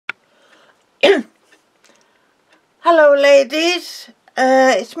Hello ladies,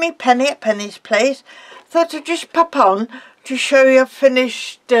 it's me Penny at Penny's Place. Thought I'd just pop on to show you I've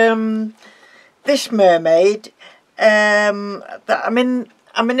finished this mermaid. That I'm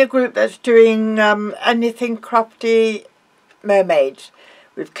in a group that's doing anything crafty mermaids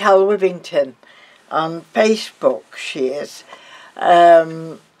with Cal Withinghton on Facebook. She is.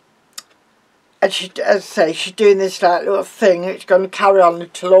 And she, as I say, she's doing this like little thing. It's going to carry on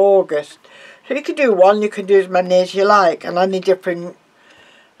until August. So you can do one, you can do as many as you like, and any different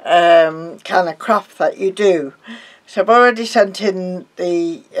kind of craft that you do. So I've already sent in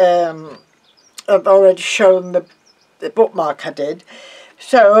the, I've already shown the bookmark I did.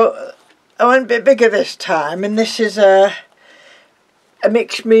 So I went a bit bigger this time, and this is a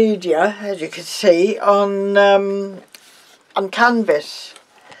mixed media, as you can see, on canvas.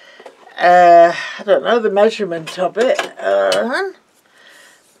 I don't know the measurement of it.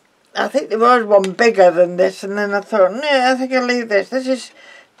 I think there was one bigger than this, and then I thought, no, I think I'll leave this. This is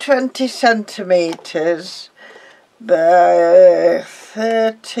 20 centimetres by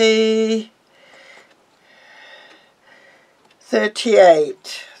 38.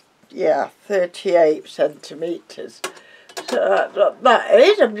 Yeah, 38 centimetres. So that's what that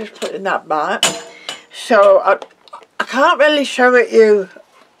is. I'm just putting that back. So I can't really show it you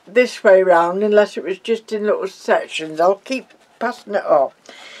this way round unless it was just in little sections. I'll keep passing it up.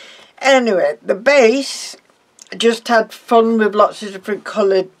 Anyway, the base, just had fun with lots of different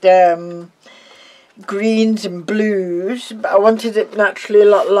coloured greens and blues, but I wanted it naturally a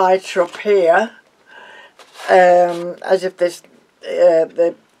lot lighter up here, as if this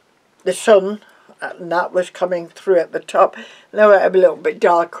the sun and that was coming through at the top. Now it would be a little bit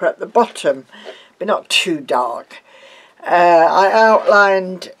darker at the bottom, but not too dark. I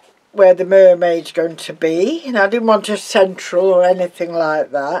outlined where the mermaid's going to be, and I didn't want a central or anything like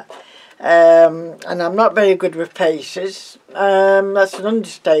that. And I'm not very good with faces. That's an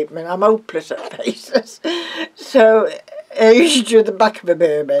understatement. I'm hopeless at faces. So I usually do the back of a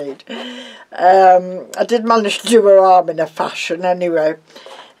mermaid. I did manage to do her arm in a fashion anyway.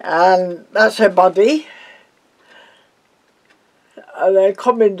 And that's her body. And then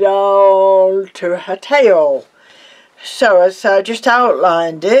coming down to her tail. So as I just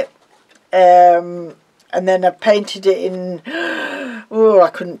outlined it. And then I painted it in, oh, I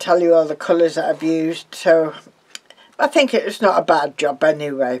couldn't tell you all the colours that I've used, so I think it's not a bad job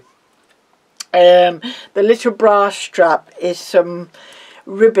anyway. The little bra strap is some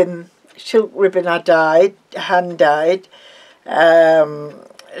ribbon, silk ribbon I dyed, hand dyed, so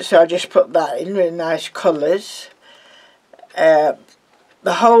I just put that in with nice colours. The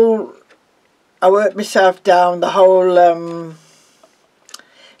whole, I worked myself down, the whole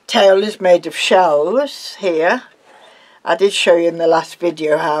tail is made of shells here. I did show you in the last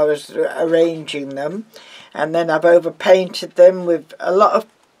video how I was arranging them, and then I've overpainted them with a lot of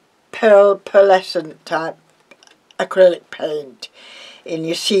pearlescent type acrylic paint in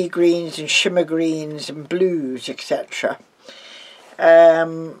your sea greens and shimmer greens and blues, etc.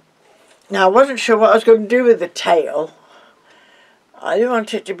 Now I wasn't sure what I was going to do with the tail. I didn't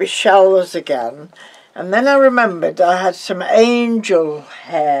want it to be shells again. And then I remembered I had some angel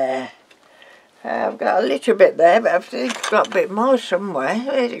hair. I've got a little bit there, but I've got a bit more somewhere.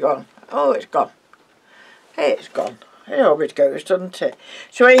 Where's it gone? Oh, it's gone. It's gone. It always goes, doesn't it?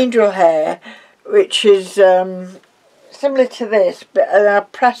 So angel hair, which is similar to this, but I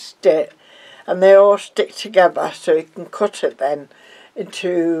pressed it and they all stick together, so you can cut it then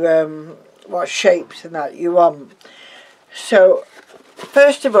into what shapes and that you want. So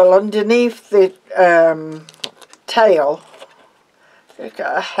first of all, underneath the tail, you've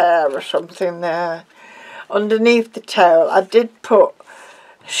got a hair or something there. Underneath the tail, I did put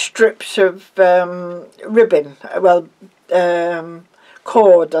strips of ribbon, well,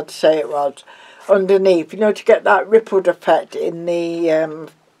 cord, I'd say it was, underneath, you know, to get that rippled effect in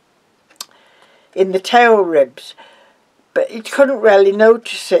the tail ribs. But you couldn't really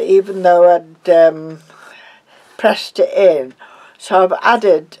notice it, even though I'd pressed it in. So I've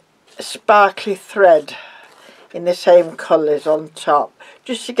added a sparkly thread in the same colours on top,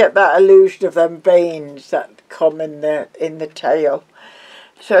 just to get that illusion of them veins that come in the tail.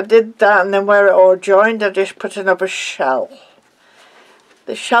 So I did that, and then where it all joined, I just put another shell.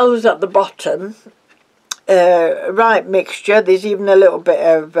 The shell's at the bottom, right mixture. There's even a little bit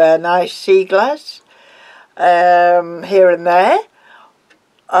of nice sea glass here and there.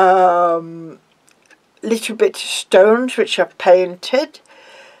 Little bits of stones which I've painted.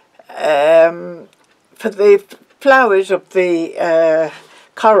 For the flowers of the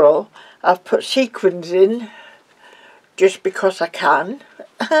coral, I've put sequins in just because I can.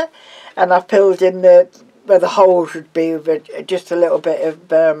 And I filled in where the holes would be with just a little bit of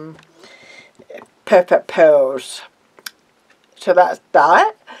perfect pearls. So that's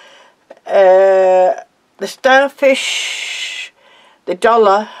that. The starfish, the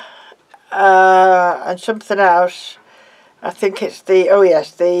dollar, and something else. I think it's the, oh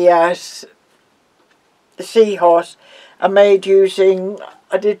yes, the seahorse. I made using,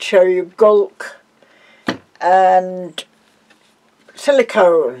 I did show you, gulk and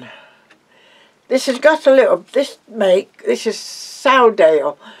silicone. This has got a little, this is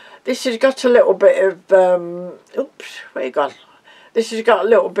Sourdale. This has got a little bit of, oops, where you gone? This has got a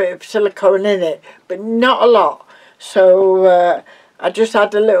little bit of silicone in it, but not a lot. So I just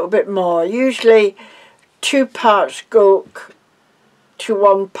add a little bit more. Usually 2 parts gulk to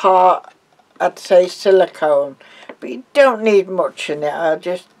 1 part, I'd say, silicone. But you don't need much in it. I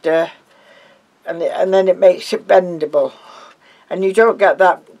just, and then it makes it bendable. And you don't get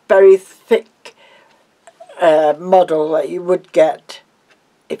that very thick model that you would get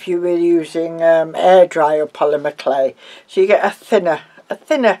if you were using air dry or polymer clay. So you get a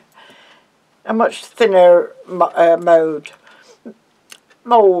much thinner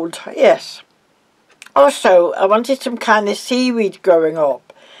mould, yes. Also, I wanted some kind of seaweed growing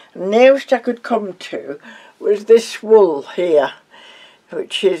up. And the nearest I could come to was this wool here,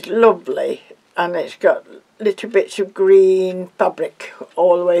 which is lovely, and it's got little bits of green fabric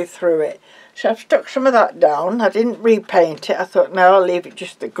all the way through it. So I've stuck some of that down. I didn't repaint it. I thought, no, I'll leave it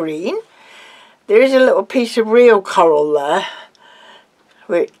just the green. There is a little piece of real coral there,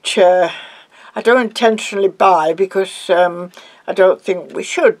 which I don't intentionally buy because I don't think we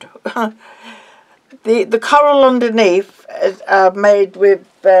should. The coral underneath is made with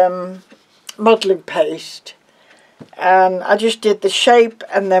modelling paste, and I just did the shape,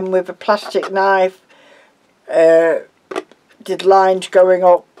 and then with a plastic knife did lines going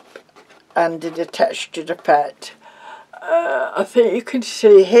up and did a textured effect. I think you can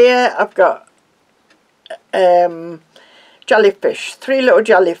see here I've got jellyfish, 3 little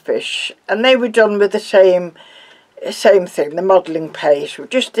jellyfish, and they were done with the same thing, the modelling paste, with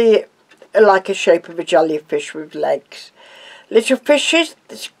just the like a shape of a jellyfish with legs. Little fishes,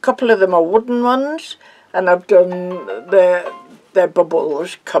 a couple of them are wooden ones, and I've done their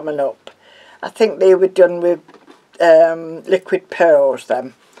bubbles coming up. I think they were done with liquid pearls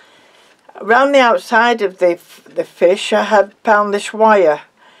then. Around the outside of the fish I had found this wire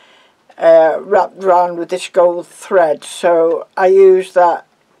wrapped around with this gold thread, so I used that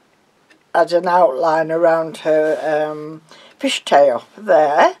as an outline around her fishtail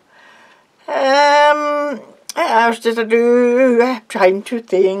there. What else did I do? I'm trying to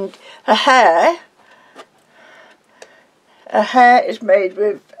think. Her hair is made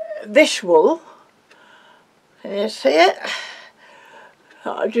with this wool. Can you see it?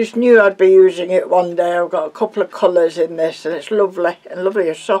 I just knew I'd be using it one day. I've got a couple of colours in this, and it's lovely, and lovely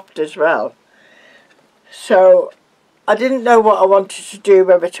and soft as well. So I didn't know what I wanted to do,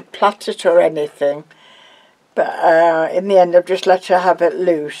 whether to plait it or anything, but in the end I've just let her have it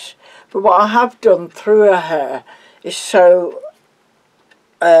loose. But what I have done through her hair is sew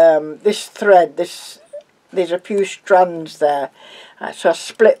this thread, there's a few strands there, so I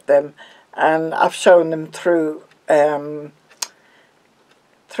split them and I've sewn them through her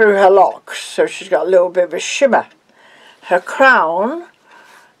locks, so she's got a little bit of a shimmer. Her crown,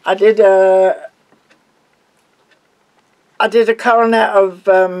 I did a coronet of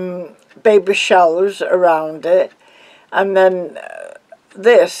baby shells around it, and then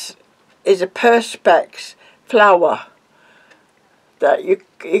this is a perspex flower that you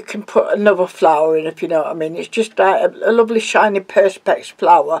can put another flower in, if you know what I mean. It's just like a lovely shiny perspex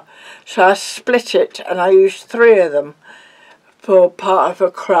flower. So I split it and I used 3 of them for part of a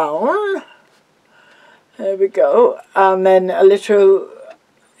crown. There we go. And then a little,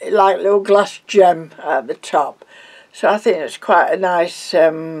 like little glass gem at the top. So I think it's quite a nice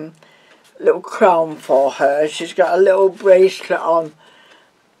little crown for her. She's got a little bracelet on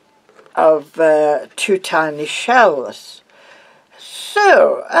of 2 tiny shells.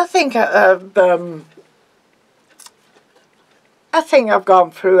 So I think I've gone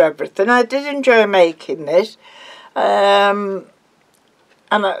through everything. I did enjoy making this, and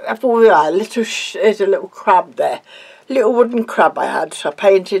I thought, there's a little crab there, little wooden crab I had, so I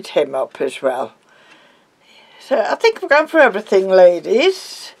painted him up as well. So I think I've gone through everything,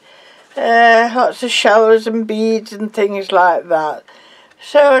 ladies. Lots of shells and beads and things like that.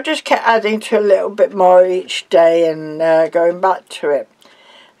 So I just kept adding to a little bit more each day and going back to it.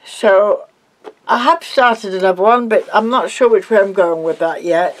 So I have started another one, but I'm not sure which way I'm going with that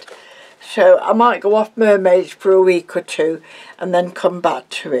yet. So I might go off mermaids for a week or two and then come back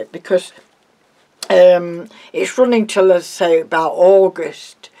to it, because it's running till, let's say, about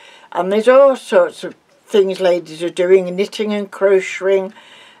August, and there's all sorts of things ladies are doing: knitting and crocheting,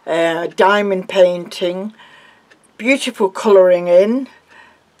 diamond painting, beautiful colouring in,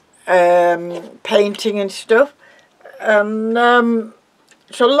 painting and stuff, and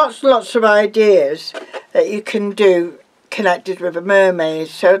so lots of ideas that you can do connected with a mermaid.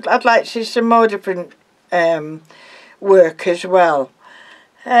 So I'd like to see some more different work as well.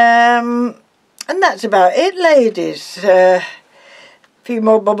 And that's about it, ladies. A few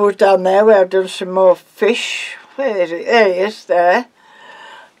more bubbles down there where I've done some more fish. Where is it? There it is, there.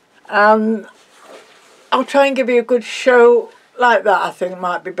 I'll try and give you a good show like that. I think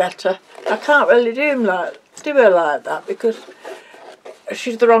might be better. I can't really do her like that because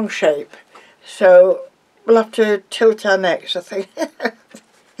she's the wrong shape. So we'll have to tilt her necks, I think.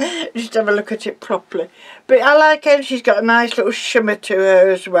 Just have a look at it properly. But I like her. She's got a nice little shimmer to her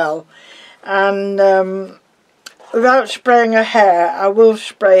as well. And without spraying her hair, I will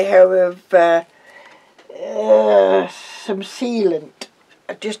spray her with some sealant.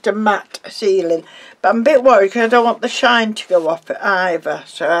 Just a matte sealant. But I'm a bit worried because I don't want the shine to go off it either.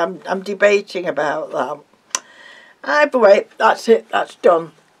 So I'm debating about that. Either way, that's it. That's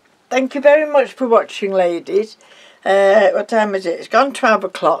done. Thank you very much for watching, ladies. What time is it? It's gone 12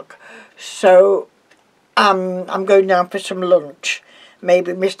 o'clock. So I'm going down for some lunch.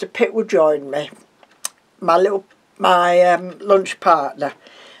 Maybe Mr. Pitt will join me. My lunch partner.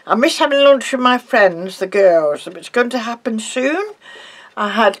 I miss having lunch with my friends, the girls. It's going to happen soon. I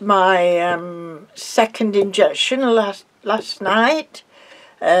had my second injection last night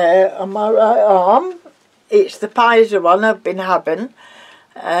on my right arm. It's the Pfizer one I've been having.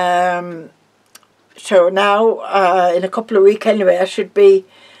 So now, in a couple of weeks anyway, I should be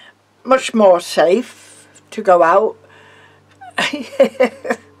much more safe to go out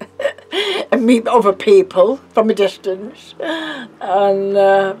and meet other people from a distance. And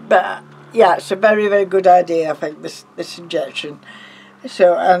but yeah, it's a very good idea, I think, this injection.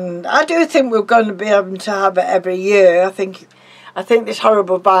 So, and I do think we're going to be able to have it every year. I think this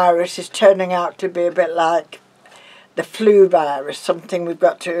horrible virus is turning out to be a bit like the flu virus, something we've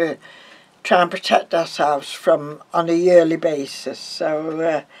got to try and protect ourselves from on a yearly basis.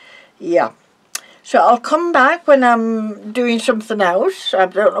 So yeah, so I'll come back when I'm doing something else. I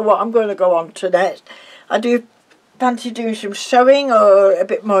don't know what I'm going to go on to next. I do fancy doing some sewing or a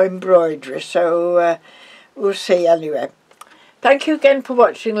bit more embroidery, so we'll see anyway. Thank you again for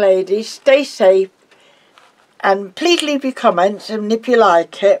watching, ladies. Stay safe, and please leave your comments and if you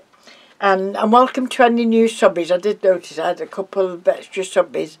like it. And welcome to any new subbies. I did notice I had a couple of extra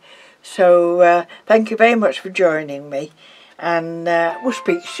subbies. So thank you very much for joining me. And we'll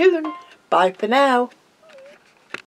speak soon. Bye for now.